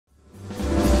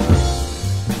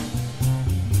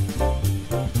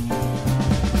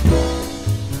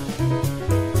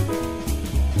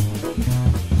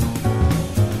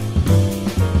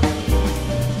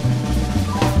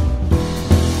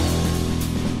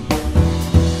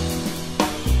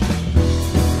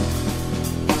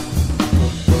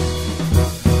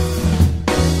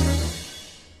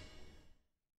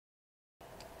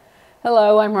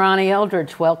Hello, I'm Ronnie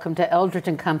Eldridge. Welcome to Eldridge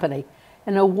and Company.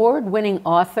 An award-winning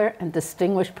author and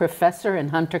distinguished professor in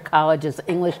Hunter College's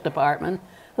English department,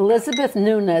 Elizabeth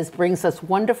Nunez brings us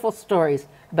wonderful stories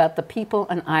about the people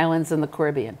and islands in the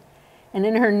Caribbean. And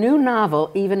in her new novel,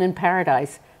 Even in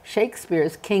Paradise,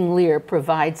 Shakespeare's King Lear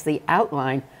provides the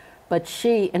outline, but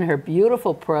she, in her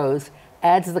beautiful prose,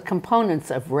 adds the components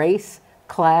of race,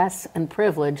 class, and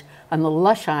privilege on the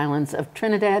lush islands of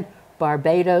Trinidad,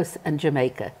 Barbados, and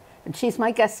Jamaica. And she's my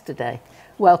guest today.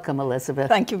 Welcome, Elizabeth.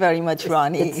 Thank you very much,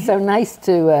 Ronnie. It's so nice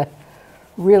to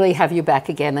really have you back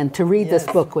again and to read this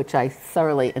book, which I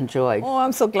thoroughly enjoyed. Oh,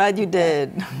 I'm so glad you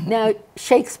did. Now,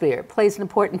 Shakespeare plays an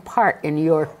important part in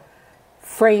your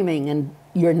framing and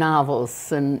your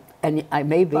novels, and I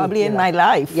may be... Probably in my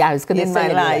life. Yeah, I was going to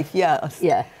say in my life, yes.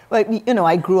 Yeah. Well, you know,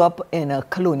 I grew up in a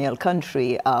colonial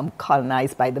country,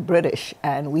 colonized by the British,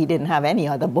 and we didn't have any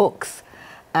other books.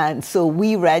 And so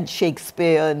we read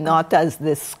Shakespeare not as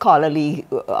this scholarly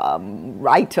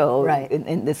writer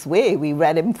in this way. We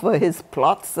read him for his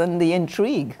plots and the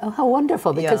intrigue. Oh, how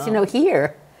wonderful. Because, you know,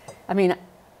 here, I mean,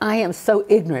 I am so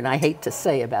ignorant, I hate to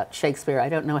say, about Shakespeare. I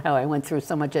don't know how I went through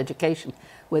so much education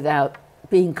without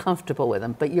being comfortable with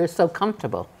him, but you're so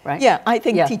comfortable, right? Yeah, I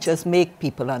think teachers make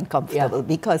people uncomfortable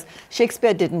because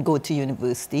Shakespeare didn't go to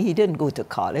university, he didn't go to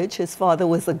college, his father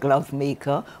was a glove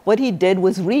maker. What he did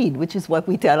was read, which is what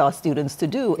we tell our students to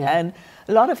do. And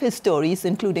a lot of his stories,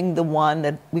 including the one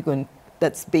that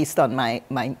that's based on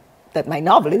that my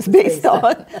novel is based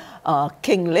on,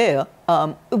 King Lear,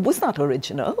 it was not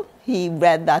original. He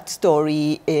read that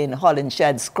story in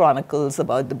Holinshed's Chronicles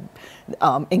about the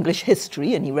English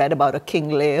history, and he read about a King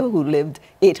Lear who lived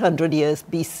 800 years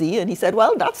BC, and he said,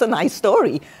 well, that's a nice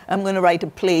story. I'm going to write a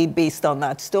play based on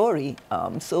that story.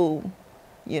 So,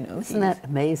 you know. Isn't that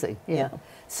amazing? Yeah.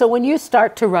 So when you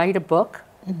start to write a book,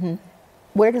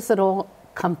 where does it all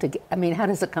come together? I mean, how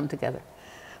does it come together?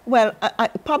 Well,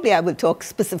 probably I will talk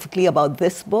specifically about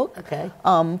this book. Okay.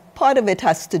 Part of it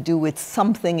has to do with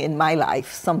something in my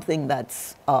life, something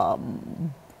that's I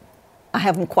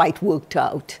haven't quite worked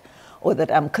out or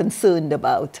that I'm concerned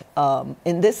about.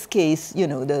 In this case, you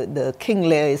know, the King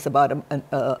Lear is about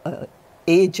an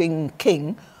aging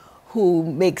king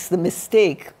who makes the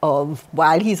mistake of,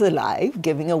 while he's alive,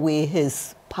 giving away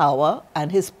his power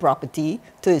and his property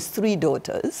to his 3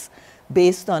 daughters,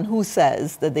 based on who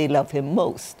says that they love him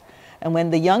most. And when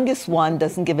the youngest one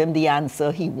doesn't give him the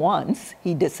answer he wants,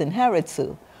 he disinherits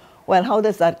her. Well, how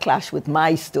does that clash with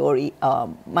my story?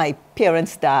 My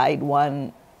parents died,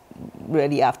 one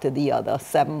really after the other,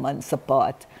 7 months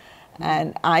apart.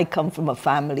 And I come from a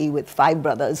family with 5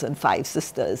 brothers and 5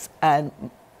 sisters. And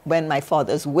when my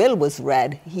father's will was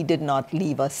read, he did not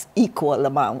leave us equal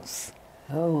amounts.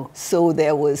 Oh. So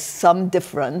there was some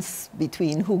difference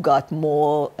between who got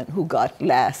more and who got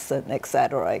less, and et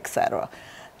cetera, et cetera.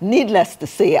 Needless to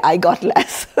say, I got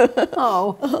less.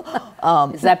 Oh.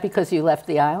 Is that because you left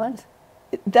the island?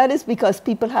 That is because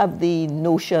people have the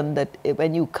notion that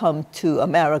when you come to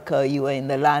America, you are in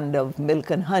the land of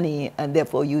milk and honey, and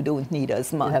therefore you don't need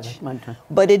as much.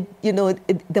 But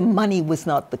the money was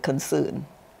not the concern.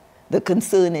 The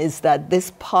concern is that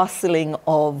this parceling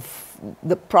of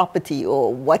the property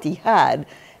or what he had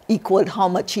equaled how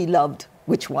much he loved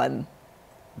which one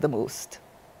the most.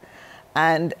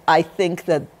 And I think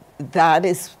that that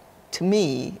is, to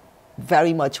me,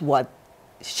 very much what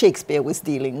Shakespeare was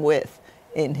dealing with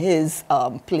in his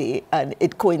play, and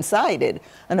it coincided.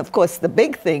 And of course, the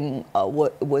big thing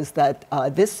was that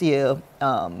this year,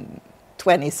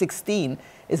 2016,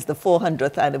 is the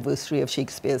 400th anniversary of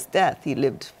Shakespeare's death. He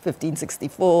lived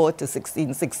 1564 to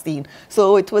 1616.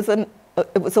 So it was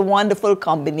a wonderful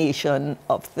combination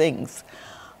of things.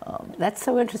 That's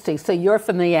so interesting. So your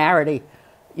familiarity,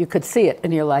 you could see it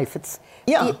in your life.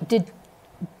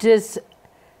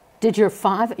 Did your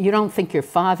father, you don't think your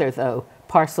father, though,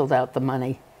 parceled out the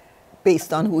money?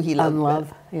 Based on who he loved? On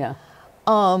love, yeah.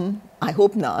 I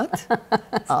hope not.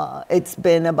 It's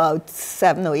been about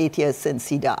 7 or 8 years since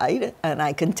he died, and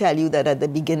I can tell you that at the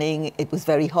beginning it was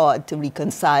very hard to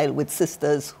reconcile with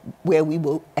sisters where we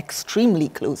were extremely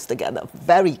close together,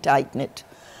 very tight-knit,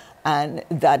 and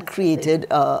that created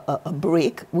a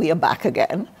break. We are back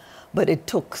again, but it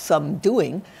took some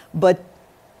doing. But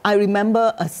I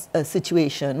remember a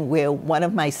situation where one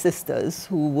of my sisters,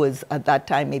 who was at that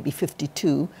time maybe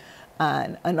 52,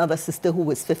 and another sister who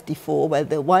was 54. Well,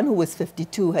 the one who was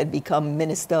 52 had become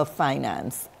Minister of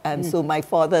Finance, And so my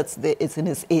father is in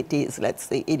his 80s, let's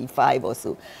say 85 or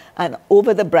so. And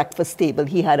over the breakfast table,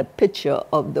 he had a picture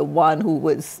of the one who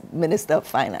was Minister of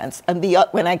Finance. And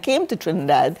when I came to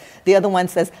Trinidad, the other one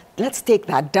says, let's take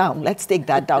that down. Let's take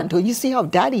that down. Do you see how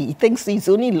Daddy, he thinks he's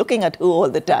only looking at her all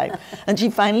the time. And she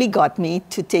finally got me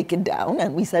to take it down.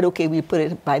 And we said, okay, we put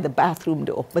it by the bathroom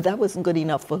door. But that wasn't good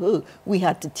enough for her. We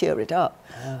had to tear it up.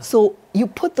 So you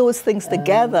put those things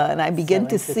together, and I begin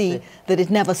to see that it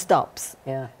never stops.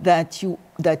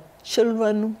 That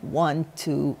children want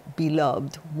to be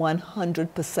loved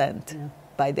 100%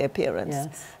 by their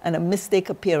parents. And a mistake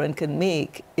a parent can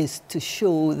make is to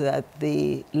show that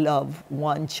they love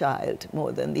one child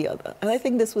more than the other. And I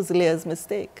think this was Lear's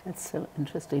mistake. That's so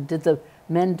interesting. Did the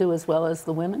men do as well as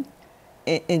the women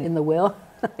in the will?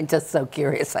 I'm just so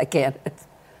curious. I can't.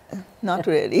 Not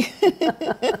really.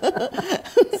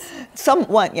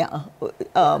 Someone,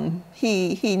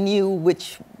 he knew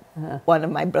which one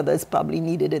of my brothers probably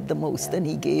needed it the most, and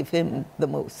he gave him the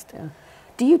most.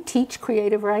 Do you teach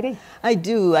creative writing? I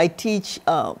do. I teach,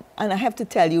 and I have to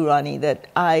tell you, Ronnie, that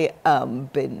my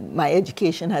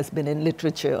education has been in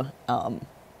literature.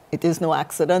 It is no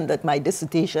accident that my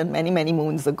dissertation many, many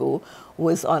moons ago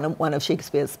was on one of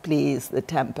Shakespeare's plays, The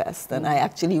Tempest, and I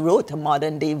actually wrote a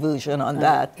modern-day version on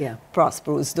that,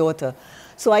 Prospero's Daughter.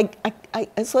 So I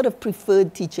sort of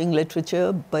preferred teaching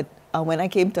literature, but when I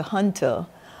came to Hunter,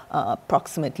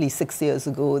 approximately 6 years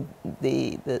ago,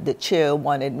 the chair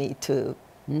wanted me to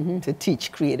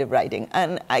teach creative writing.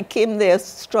 And I came there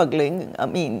struggling,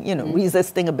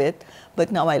 resisting a bit, but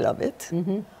now I love it.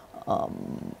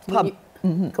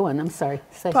 Go on, I'm sorry.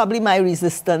 Probably my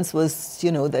resistance was,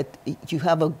 that you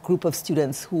have a group of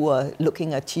students who are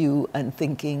looking at you and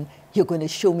thinking, you're going to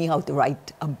show me how to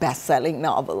write a best-selling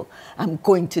novel. I'm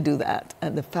going to do that.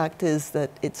 And the fact is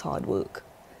that it's hard work.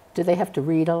 Do they have to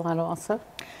read a lot also?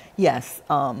 Yes.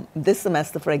 This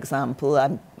semester, for example,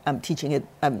 I'm teaching it,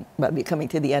 we're coming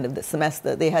to the end of the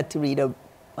semester. They had to read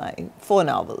 4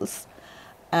 novels.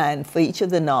 And for each of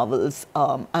the novels,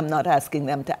 I'm not asking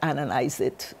them to analyze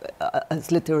it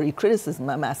as literary criticism.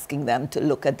 I'm asking them to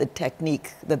look at the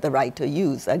technique that the writer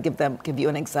used. I'll give you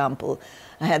an example.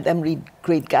 I had them read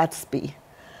Great Gatsby.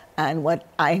 And what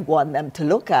I want them to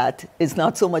look at is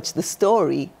not so much the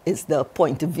story, it's the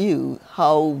point of view,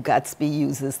 how Gatsby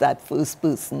uses that first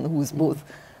person who's both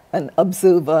an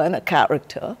observer and a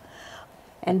character.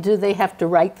 And do they have to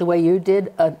write the way you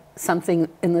did, something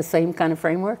in the same kind of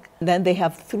framework? Then they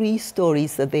have 3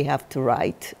 stories that they have to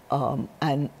write.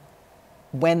 And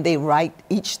when they write,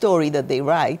 each story that they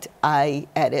write, I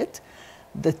edit.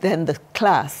 Then the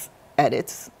class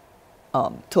edits,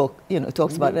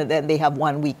 talks about it, and then they have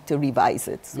 1 week to revise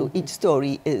it. So each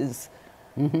story is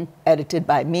edited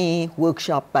by me,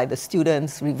 workshopped by the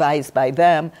students, revised by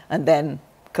them, and then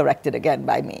corrected again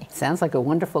by me. Sounds like a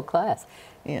wonderful class.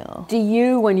 Yeah. Do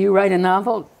you, when you write a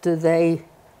novel, do they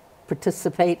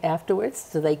participate afterwards?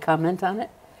 Do they comment on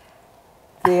it?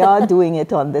 They are doing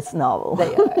it on this novel.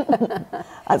 They are.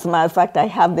 As a matter of fact, I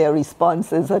have their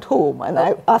responses at home, and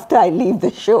after I leave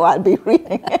the show, I'll be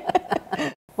reading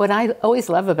it. What I always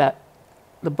love about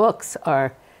the books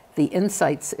are the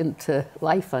insights into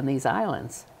life on these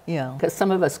islands. Yeah. Because some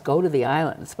of us go to the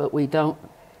islands, but we don't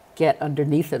get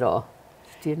underneath it all.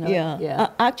 Do you know? Yeah.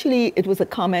 Actually, it was a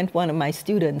comment one of my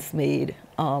students made,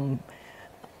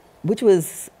 which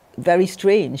was very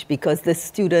strange because this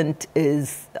student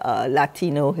is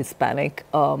Latino, Hispanic,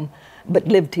 but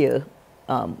lived here,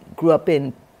 grew up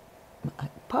in,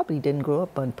 probably didn't grow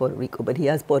up in Puerto Rico, but he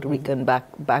has Puerto Rican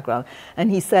background. And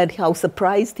he said how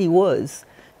surprised he was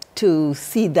to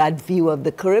see that view of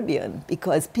the Caribbean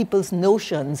because people's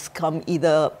notions come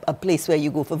either a place where you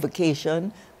go for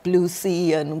vacation, blue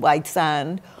sea and white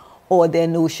sand, or their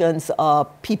notions are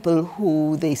people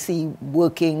who they see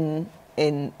working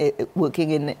in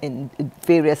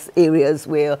various areas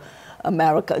where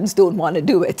Americans don't want to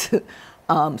do it.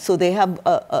 So they have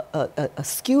a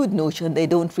skewed notion. They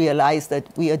don't realize that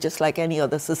we are just like any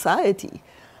other society.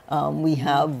 We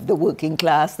have the working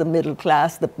class, the middle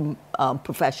class, the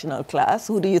professional class.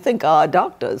 Who do you think are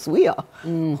doctors? We are.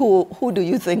 Who do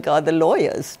you think are the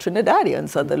lawyers?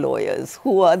 Trinidadians are the lawyers.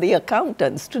 Who are the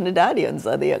accountants? Trinidadians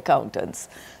are the accountants.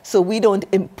 So we don't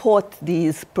import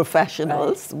these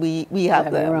professionals. Right. We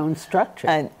have their own structure.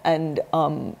 And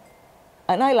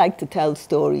I like to tell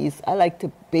stories. I like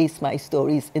to base my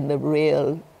stories in the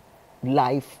real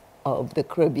life of the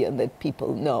Caribbean that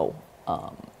people know.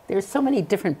 There's so many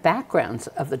different backgrounds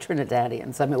of the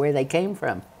Trinidadians. I mean, where they came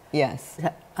from. Yes.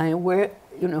 I mean, where,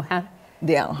 how.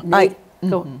 Yeah.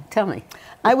 Go, tell me.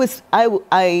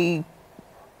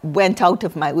 went out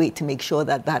of my way to make sure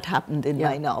that that happened in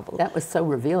my novel. That was so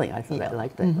revealing. I thought I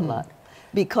liked it a lot.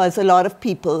 Because a lot of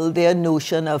people, their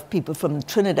notion of people from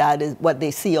Trinidad is what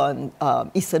they see on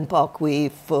Eastern Parkway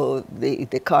for the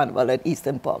carnival at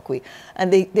Eastern Parkway.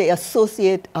 And they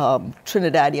associate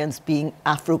Trinidadians being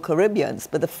Afro-Caribbeans.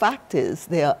 But the fact is,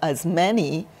 there are as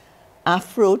many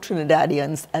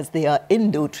Afro-Trinidadians as there are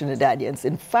Indo-Trinidadians.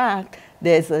 In fact,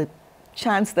 there's a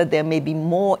chance that there may be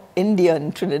more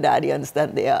Indian Trinidadians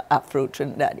than there are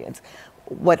Afro-Trinidadians.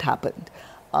 What happened?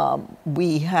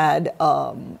 We had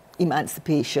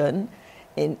emancipation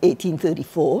in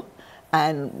 1834.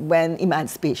 And when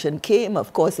emancipation came,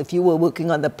 of course, if you were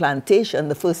working on the plantation,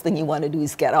 the first thing you want to do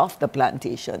is get off the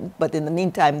plantation. But in the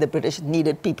meantime, the British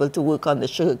needed people to work on the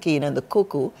sugarcane and the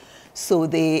cocoa. So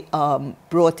they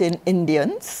brought in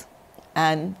Indians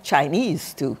and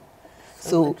Chinese too.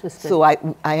 So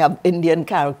I have Indian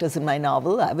characters in my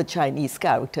novel. I have a Chinese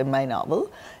character in my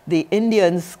novel. The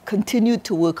Indians continued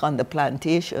to work on the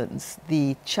plantations.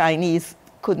 The Chinese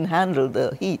couldn't handle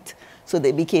the heat, so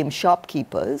they became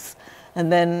shopkeepers.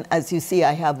 And then, as you see,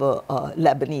 I have a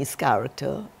Lebanese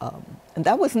character. And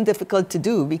that wasn't difficult to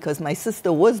do because my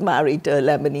sister was married to a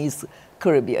Lebanese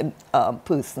Caribbean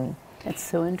person. That's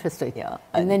so interesting. Yeah.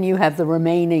 And then you have the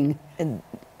remaining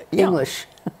English.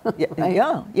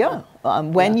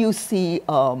 When you see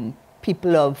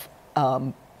people of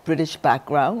British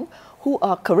background who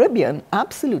are Caribbean,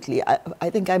 absolutely. I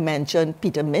think I mentioned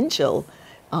Peter Minchell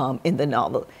in the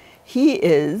novel. He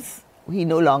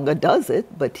no longer does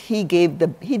it, but he did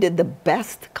the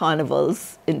best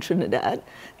carnivals in Trinidad,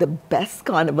 the best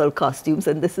carnival costumes,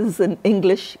 and this is an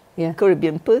English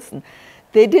Caribbean person.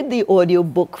 They did the audio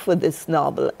book for this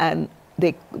novel, and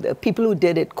the people who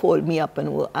did it called me up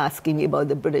and were asking me about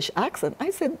the British accent. I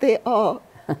said, they are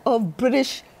of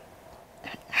British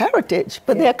heritage,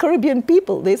 but they're Caribbean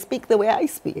people. They speak the way I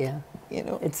speak. Yeah. You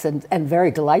know? And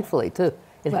very delightfully, too.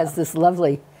 It has this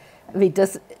lovely, I mean,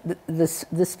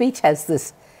 the speech has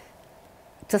this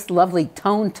just lovely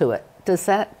tone to it. Does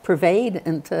that pervade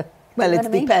into... Well,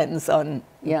 it depends on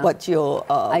what your...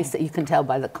 you can tell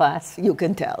by the class. You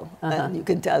can tell. And you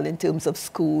can tell in terms of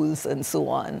schools and so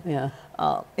on. Yeah.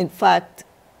 In fact,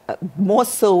 more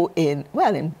so in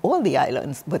all the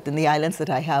islands, but in the islands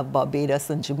that I have, Barbados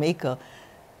and Jamaica,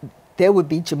 there would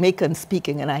be Jamaicans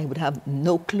speaking and I would have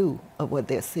no clue of what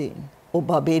they're saying, or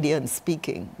Barbadians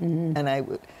speaking, and I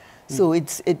would. So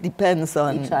it depends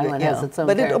on... Each island has its own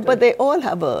character. But they all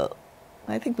have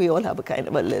I think we all have a kind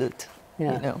of a lilt.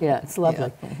 Yeah, you know? Yeah, it's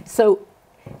lovely. Yeah. So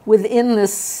within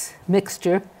this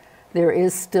mixture, there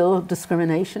is still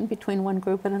discrimination between one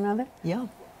group and another? Yeah.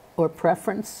 Or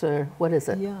preference, or what is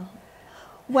it? Yeah.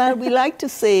 Well, we like to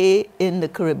say in the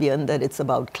Caribbean that it's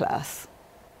about class.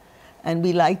 And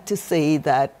we like to say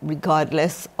that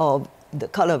regardless of the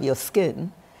color of your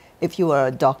skin, if you are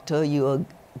a doctor, you are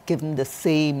given the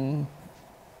same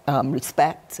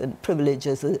respect and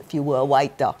privileges as if you were a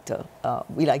white doctor.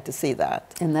 We like to say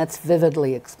that. And that's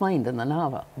vividly explained in the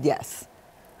novel. Yes,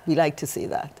 we like to say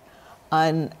that.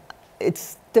 And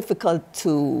it's difficult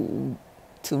to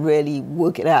really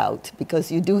work it out because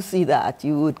you do see that.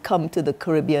 You would come to the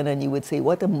Caribbean and you would say,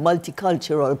 what a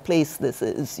multicultural place this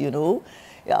is, you know.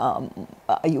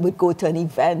 You would go to an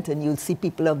event and you'll see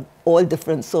people of all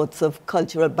different sorts of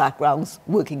cultural backgrounds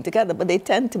working together, but they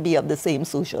tend to be of the same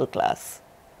social class.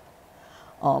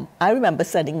 I remember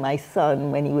sending my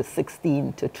son when he was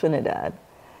 16 to Trinidad,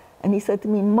 and he said to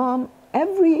me, Mom,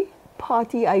 every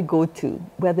party I go to,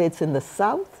 whether it's in the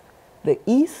South, the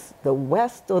East, the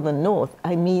West, or the North,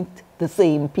 I meet the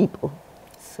same people.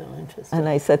 So interesting. And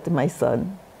I said to my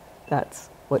son, that's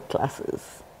what class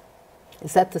is.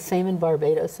 Is that the same in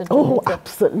Barbados? Oh,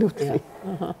 absolutely.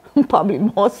 Yeah. Probably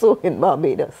more so in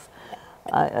Barbados.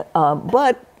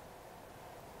 But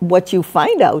what you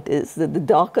find out is that the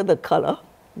darker the color,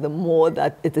 the more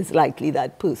that it is likely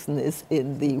that person is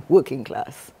in the working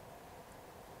class.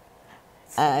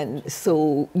 And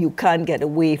so you can't get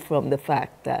away from the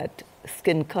fact that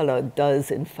skin color does,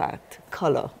 in fact,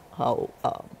 color how...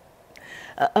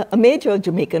 a major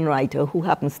Jamaican writer who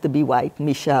happens to be white,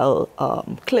 Michelle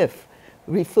Cliff,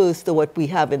 refers to what we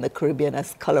have in the Caribbean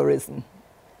as colorism.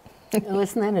 Oh,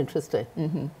 isn't that interesting?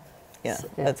 Mm-hmm. Yeah,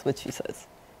 that's what she says.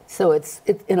 So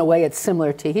in a way, it's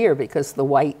similar to here because the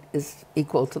white is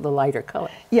equal to the lighter color.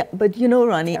 Yeah, but you know,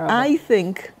 Ronnie, I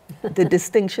think the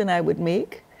distinction I would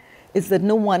make is that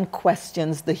no one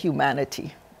questions the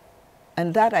humanity.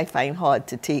 And that I find hard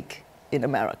to take in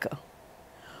America.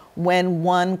 When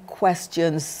one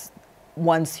questions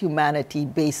one's humanity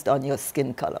based on your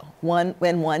skin color.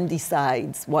 When one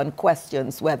decides, one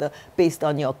questions whether based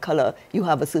on your color you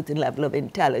have a certain level of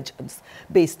intelligence.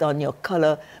 Based on your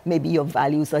color, maybe your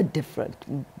values are different.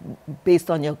 Based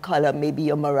on your color, maybe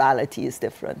your morality is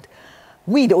different.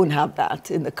 We don't have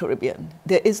that in the Caribbean.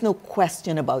 There is no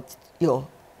question about your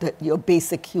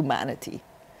basic humanity.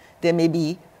 There may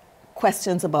be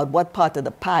questions about what part of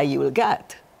the pie you will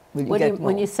get.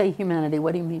 When you say humanity,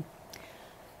 what do you mean?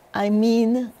 I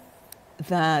mean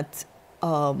that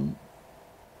the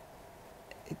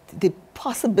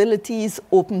possibilities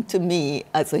open to me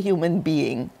as a human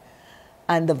being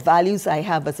and the values I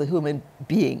have as a human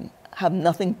being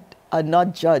are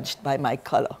not judged by my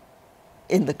color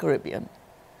in the Caribbean.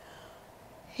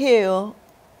 Here,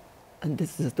 and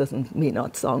this may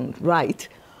not sound right,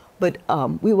 but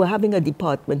we were having a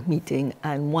department meeting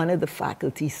and one of the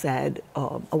faculty said,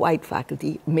 a white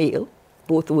faculty, male,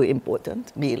 both were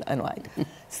important, male and white,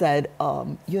 said,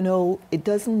 you know, it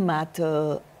doesn't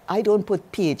matter, I don't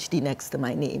put PhD next to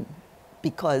my name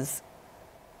because,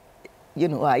 you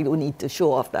know, I don't need to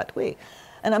show off that way.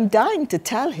 And I'm dying to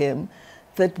tell him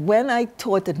that when I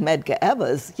taught at Medgar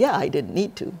Evers, yeah, I didn't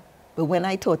need to. But when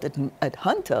I taught at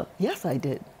Hunter, yes, I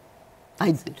did.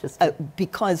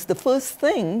 Because the first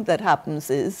thing that happens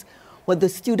is what the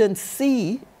students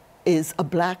see is a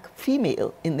black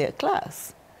female in their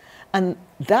class. And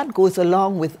that goes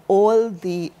along with all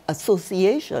the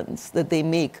associations that they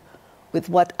make with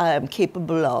what I am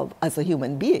capable of as a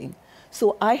human being.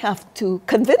 So I have to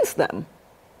convince them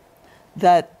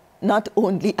that not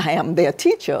only I am their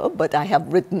teacher, but I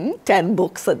have written 10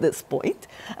 books at this point,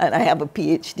 and I have a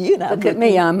PhD. And Look at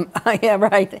me, yeah,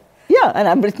 right. Yeah, and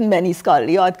I've written many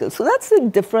scholarly articles. So that's the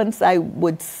difference, I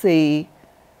would say.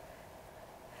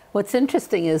 What's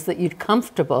interesting is that you're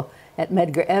comfortable at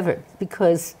Medgar Evers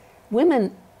because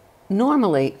women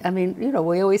normally, I mean, you know,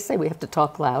 we always say we have to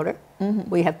talk louder. Mm-hmm.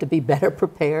 We have to be better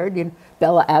prepared. You know,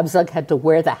 Bella Abzug had to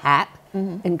wear the hat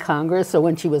in Congress, so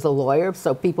when she was a lawyer,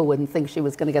 so people wouldn't think she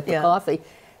was going to get the coffee.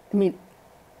 I mean,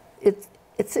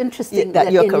 it's interesting that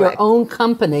in your own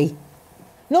company.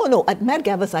 No, at Medgar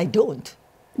Evers I don't.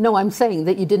 No, I'm saying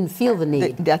that you didn't feel the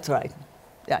need. That's right.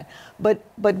 Yeah, but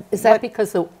is that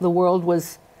because the world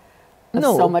was of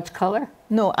so much color?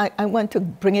 No, I want to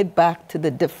bring it back to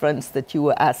the difference that you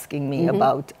were asking me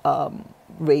about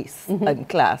race and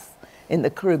class in the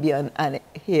Caribbean and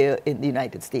here in the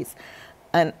United States.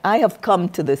 And I have come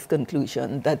to this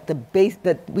conclusion that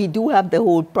that we do have the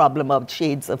whole problem of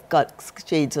shades of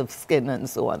shades of skin and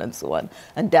so on,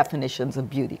 and definitions of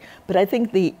beauty. But I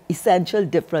think the essential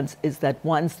difference is that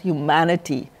one's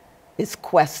humanity is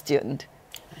questioned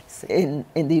in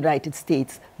the United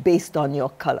States based on your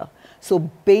color. So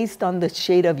based on the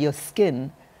shade of your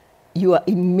skin, you are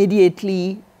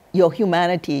immediately, your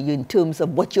humanity in terms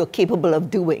of what you're capable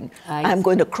of doing. I'm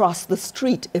going to cross the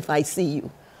street if I see you.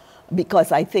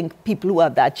 Because I think people who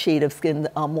have that shade of skin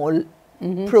are more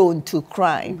prone to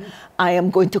crime. I am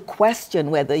going to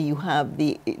question whether you have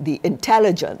the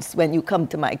intelligence when you come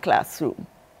to my classroom.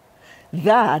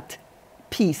 That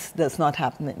piece does not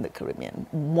happen in the Caribbean.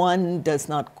 One does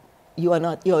not,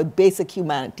 your basic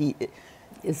humanity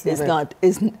is not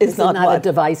a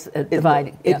device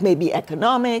dividing. It may be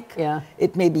economic. Yeah.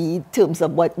 It may be in terms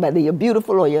of whether you're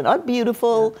beautiful or you're not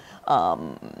beautiful. Yeah.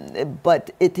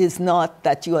 But it is not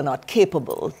that you are not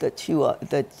capable. That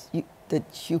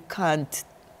you can't.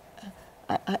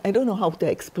 I don't know how to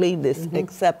explain this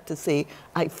except to say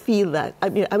I feel that. I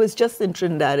mean, I was just in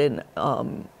Trinidad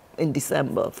in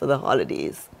December for the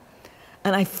holidays,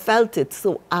 and I felt it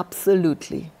so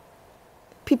absolutely.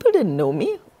 People didn't know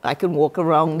me. I can walk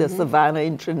around the savannah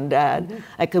in Trinidad.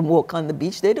 I can walk on the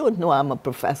beach. They don't know I'm a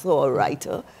professor or a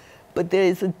writer. But there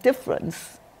is a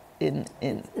difference in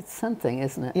It's something,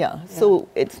 isn't it? Yeah. So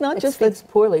it's not just that... It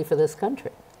speaks poorly for this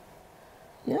country.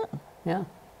 Yeah. Yeah.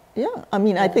 Yeah. I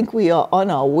mean, I think we are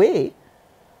on our way.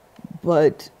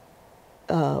 But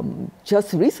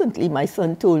just recently, my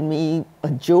son told me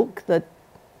a joke that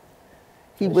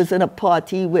he was in a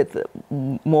party with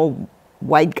more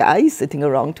white guys sitting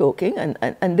around talking,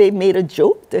 and they made a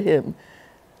joke to him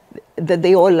that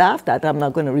they all laughed at. I'm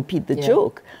not going to repeat the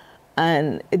joke.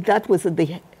 And that was at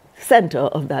the center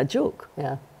of that joke.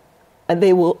 Yeah. And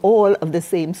they were all of the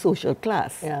same social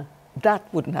class. Yeah. That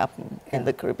wouldn't happen in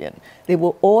the Caribbean. They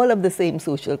were all of the same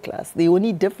social class. The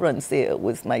only difference there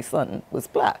was my son was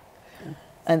black. Yeah.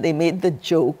 And they made the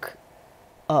joke,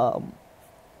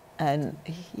 and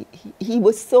he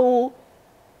was so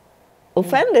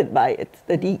offended by it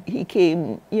that he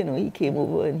came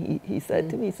over and he said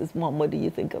to me, he says, "Mom, what do you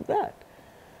think of that?"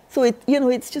 So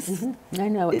it's just... I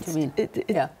know what you mean.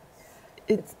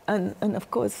 and of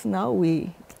course now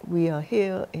we are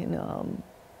here in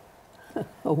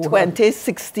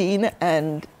 2016,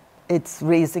 and it's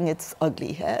raising its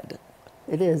ugly head.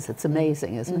 It is. It's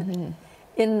amazing, isn't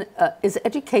it? Is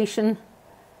education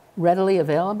readily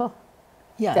available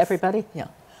Yes. to everybody? Yeah.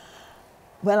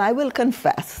 Well, I will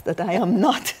confess that I am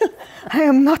not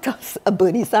a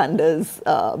Bernie Sanders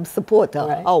supporter.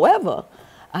 Right. However,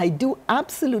 I do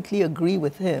absolutely agree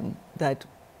with him that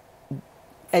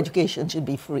education should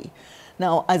be free.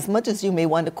 Now, as much as you may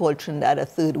want to call Trinidad a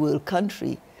third world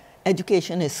country,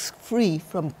 education is free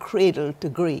from cradle to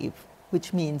grave,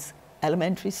 which means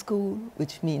elementary school,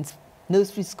 which means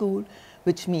nursery school,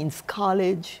 which means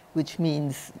college, which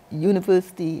means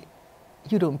university.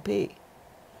 You don't pay.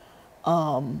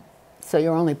 So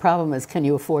your only problem is, can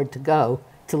you afford to go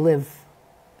to live?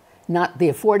 Not the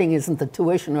affording isn't the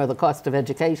tuition or the cost of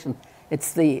education.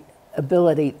 It's the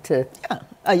ability to. Yeah.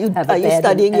 Are you have a bed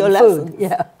studying and your food. lessons?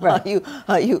 Yeah. Right.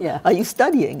 Are you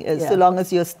studying? Yeah. So long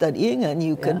as you're studying and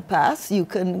you can pass, you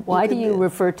can. Why do can you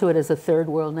refer to it as a third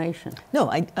world nation? No,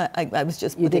 I was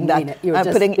just You putting didn't that. mean it. You were I'm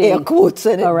just putting being, air quotes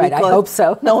in it. All right, I hope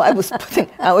so. No, I was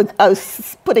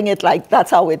putting it like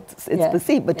that's how it's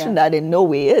perceived. But Trinidad in no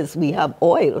way is. We have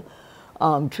oil.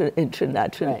 In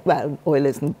Trinidad, Right. Well, oil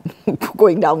isn't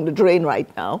going down the drain right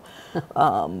now,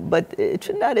 but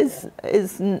Trinidad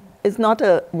is not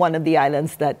one of the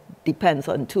islands that depends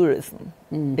on tourism.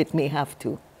 It may have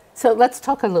to. So let's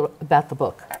talk a little about the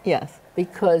book. Yes.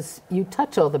 Because you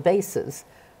touch all the bases,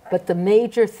 but the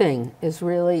major thing is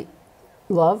really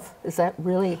love. Is that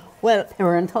really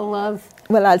parental love?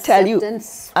 Well, I'll tell you.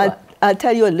 Acceptance? I'll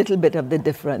tell you a little bit of the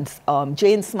difference.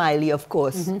 Jane Smiley, of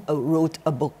course, wrote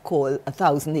a book called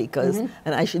 1,000 Acres,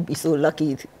 and I should be so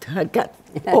lucky to get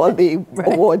all the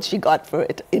awards she got for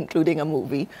it, including a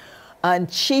movie. And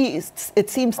it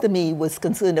seems to me, was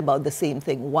concerned about the same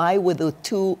thing. Why were the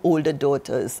two older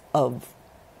daughters of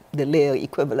the Lear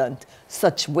equivalent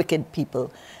such wicked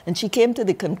people? And she came to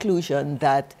the conclusion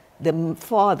that the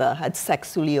father had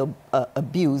sexually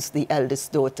abused the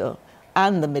eldest daughter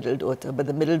and the middle daughter, but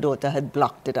the middle daughter had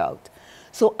blocked it out.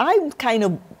 So I'm kind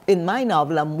of, in my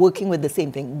novel, I'm working with the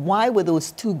same thing. Why were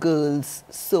those two girls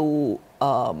so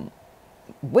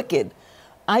wicked?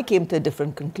 I came to a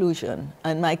different conclusion,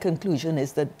 and my conclusion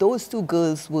is that those two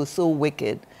girls were so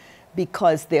wicked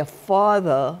because their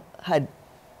father had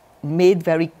made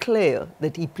very clear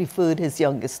that he preferred his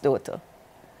youngest daughter.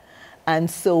 And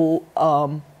so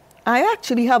I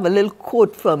actually have a little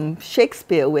quote from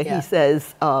Shakespeare where he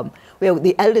says, where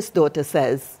the eldest daughter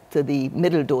says to the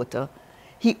middle daughter,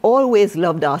 "He always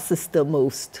loved our sister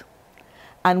most,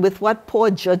 and with what poor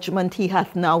judgment he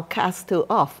hath now cast her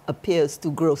off appears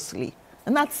too grossly."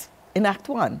 And that's in Act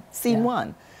 1, Scene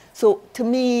 1. So to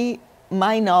me,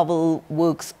 my novel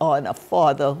works on a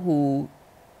father who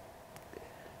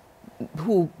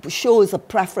shows a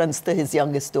preference to his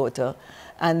youngest daughter,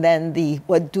 and then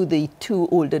what do the two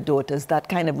older daughters, that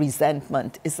kind of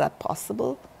resentment, is that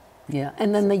possible? Yeah,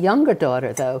 and then the younger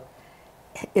daughter, though,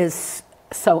 is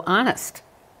so honest.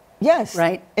 Yes.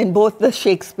 Right? In both the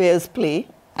Shakespeare's play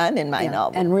and in my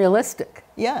novel. And realistic.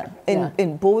 Yeah,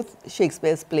 in both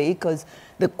Shakespeare's play, because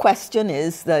the question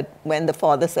is that when the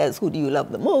father says, "Who do you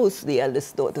love the most?" the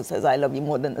eldest daughter says, "I love you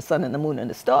more than the sun and the moon and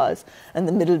the stars." And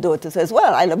the middle daughter says,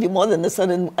 "Well, I love you more than the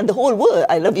sun and the whole world.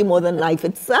 I love you more than life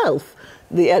itself."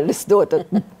 The eldest daughter,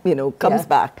 comes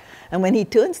back. And when he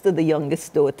turns to the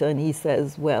youngest daughter and he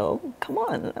says, "Well, come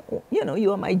on,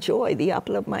 you are my joy, the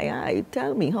apple of my eye.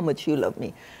 Tell me how much you love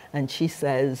me." And she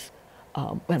says,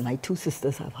 "Well, my two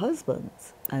sisters have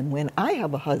husbands. And when I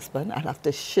have a husband, I'll have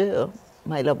to share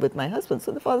my love with my husband."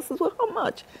 So the father says, "Well, how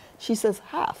much?" She says,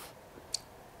 "Half."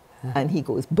 And he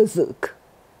goes berserk.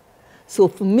 So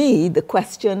for me, the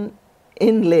question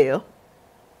in Lear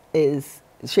is,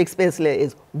 Shakespeare's Lear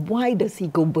is, why does he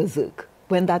go berserk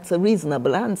when that's a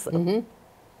reasonable answer?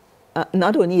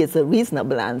 Not only is it a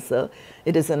reasonable answer,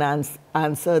 it is an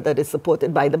answer that is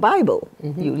supported by the Bible.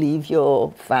 You leave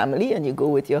your family and you go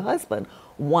with your husband.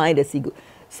 Why does he go?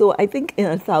 So I think in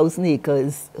 1,000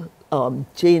 Acres,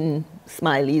 Jane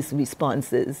Smiley's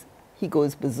response is, he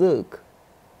goes berserk,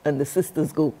 and the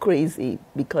sisters go crazy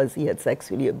because he had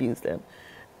sexually abused them.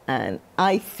 And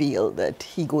I feel that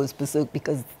he goes berserk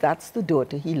because that's the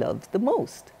daughter he loved the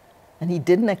most. And he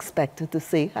didn't expect her to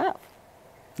say half.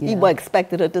 He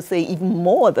expected her to say even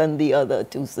more than the other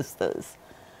two sisters.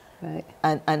 Right.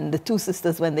 And the two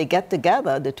sisters, when they get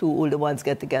together, the two older ones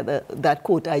get together, that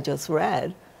quote I just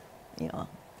read,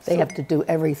 They have to do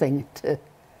everything to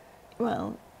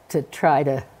try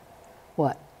to,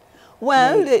 what?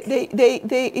 Well,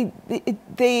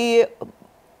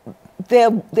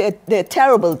 they're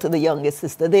terrible to the younger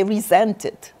sister. They resent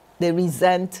it. They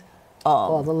resent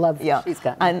all the love she's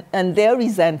gotten. And their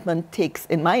resentment takes,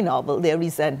 in my novel, their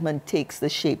resentment takes the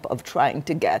shape of trying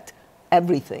to get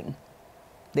everything.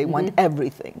 They want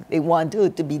everything. They want her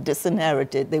to be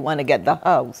disinherited. They want to get the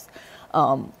house.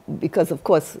 Because, of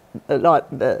course, a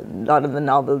lot of the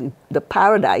novel, the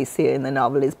paradise here in the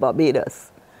novel is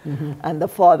Barbados. And the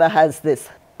father has this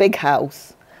big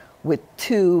house with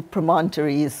 2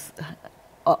 promontories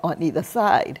on either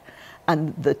side.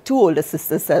 And the 2 older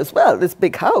sisters says, well, this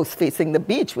big house facing the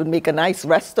beach would make a nice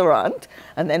restaurant,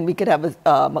 and then we could have a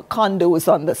condos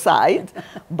on the side.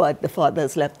 But the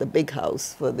father's left the big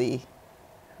house for the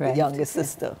younger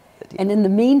sister. And in the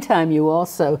meantime, you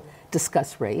also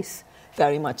discuss race.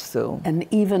 Very much so. And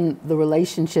even the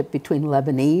relationship between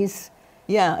Lebanese.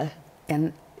 Yeah.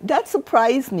 And that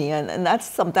surprised me, and that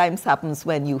sometimes happens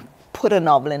when you put a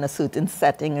novel in a certain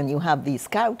setting and you have these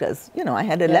characters. You know, I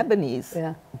had a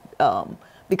Lebanese.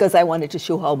 Because I wanted to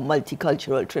show how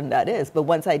multicultural Trinidad is. But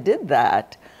once I did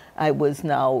that, I was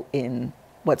now in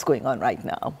what's going on right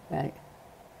now. Right.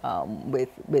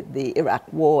 With the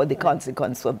Iraq War, the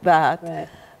consequence of that,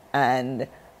 and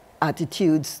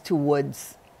attitudes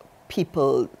towards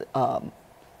people,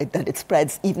 that it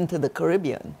spreads even to the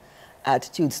Caribbean,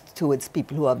 attitudes towards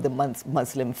people who have the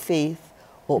Muslim faith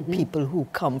or people who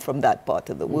come from that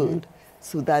part of the world.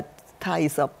 So that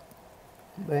ties up.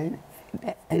 Right.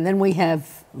 And then we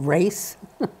have race.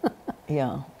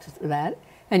 That.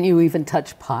 And you even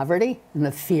touch poverty and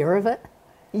the fear of it.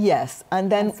 Yes,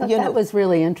 and then that was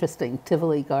really interesting.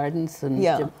 Tivoli Gardens and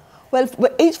well,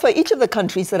 for each of the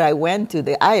countries that I went to,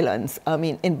 the islands. I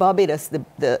mean, in Barbados,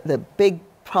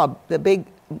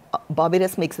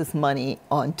 Barbados makes its money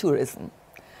on tourism,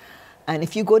 and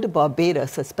if you go to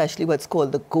Barbados, especially what's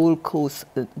called the Gold Coast,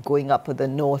 going up to the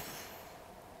north.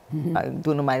 I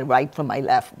don't know my right from my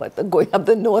left, but going up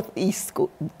the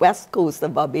west coast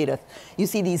of Barbados, you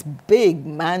see these big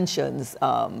mansions.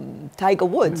 Tiger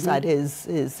Woods had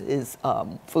his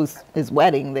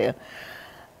wedding there.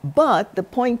 But the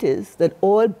point is that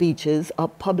all beaches are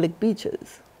public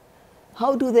beaches.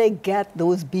 How do they get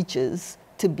those beaches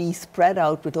to be spread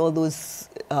out with all those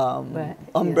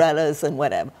umbrellas and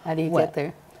whatever? How do you get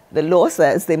there? The law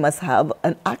says they must have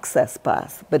an access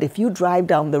pass, but if you drive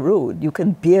down the road, you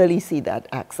can barely see that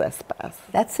access pass.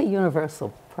 That's a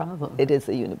universal problem. It is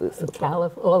a universal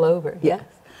problem. All over, yes.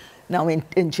 Now,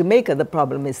 in Jamaica, the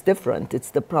problem is different. It's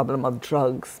the problem of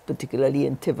drugs, particularly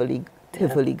in Tivoli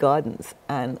Gardens.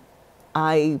 And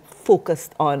I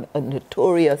focused on a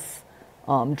notorious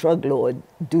drug lord,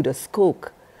 Judas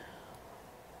Coke.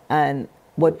 And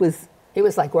It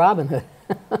was like Robin Hood.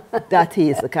 That he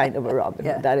is a kind of a Robin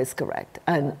Hood. That is correct.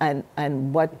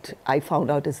 And what I found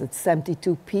out is that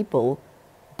 72 people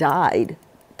died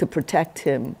to protect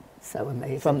him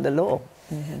from the law.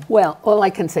 Well, all I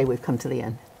can say, we've come to the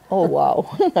end. Oh, wow.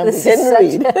 I didn't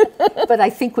read. But I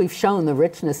think we've shown the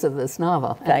richness of this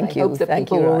novel. Thank you. I hope that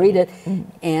people will read it.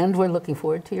 And we're looking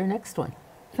forward to your next one.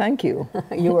 Thank you.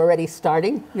 You already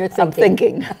starting? You're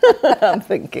thinking. I'm thinking. I'm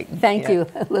thinking. Thank you,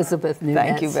 Elizabeth Nunez.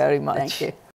 Thank you very much. Thank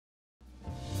you.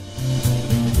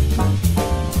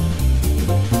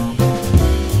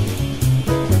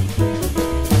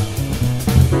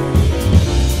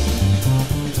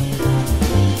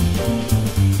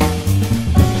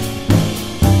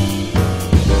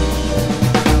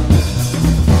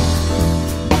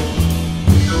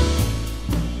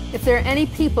 If there are any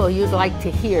people you'd like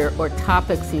to hear or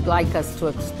topics you'd like us to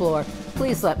explore,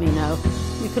 please let me know.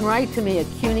 You can write to me at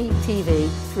CUNY TV,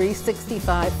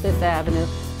 365 Fifth Avenue,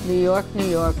 New York, New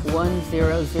York,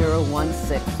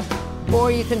 10016.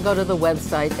 Or you can go to the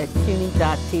website at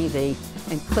cuny.tv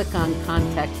and click on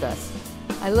Contact Us.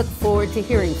 I look forward to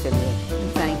hearing from you,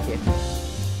 and thank you.